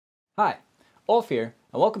Hi, Ulf here,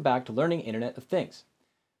 and welcome back to Learning Internet of Things.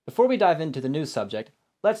 Before we dive into the new subject,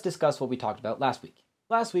 let's discuss what we talked about last week.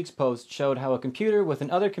 Last week's post showed how a computer with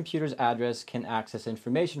another computer's address can access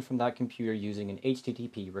information from that computer using an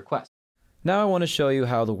HTTP request. Now I want to show you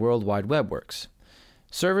how the World Wide Web works.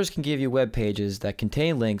 Servers can give you web pages that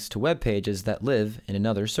contain links to web pages that live in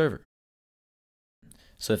another server.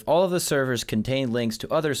 So if all of the servers contain links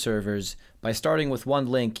to other servers, by starting with one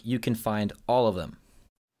link, you can find all of them.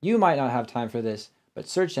 You might not have time for this, but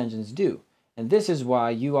search engines do. And this is why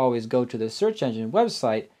you always go to the search engine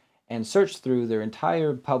website and search through their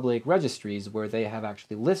entire public registries where they have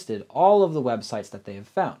actually listed all of the websites that they have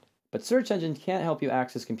found. But search engines can't help you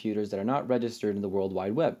access computers that are not registered in the World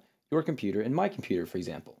Wide Web, your computer and my computer, for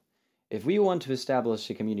example. If we want to establish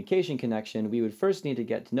a communication connection, we would first need to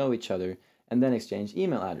get to know each other and then exchange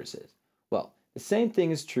email addresses. Well, the same thing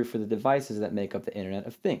is true for the devices that make up the Internet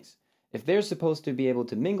of Things. If they're supposed to be able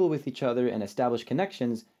to mingle with each other and establish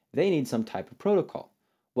connections, they need some type of protocol.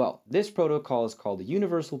 Well, this protocol is called the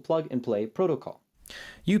Universal Plug-and-Play Protocol.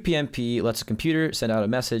 UPnP lets a computer send out a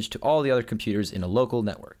message to all the other computers in a local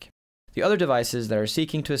network. The other devices that are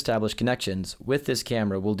seeking to establish connections with this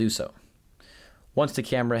camera will do so. Once the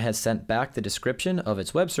camera has sent back the description of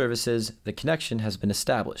its web services, the connection has been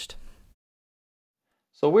established.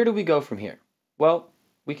 So where do we go from here? Well,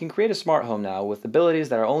 we can create a smart home now with abilities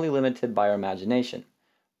that are only limited by our imagination.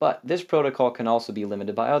 But this protocol can also be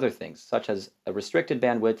limited by other things, such as a restricted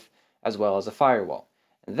bandwidth as well as a firewall.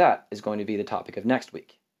 And that is going to be the topic of next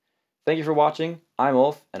week. Thank you for watching. I'm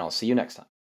Ulf, and I'll see you next time.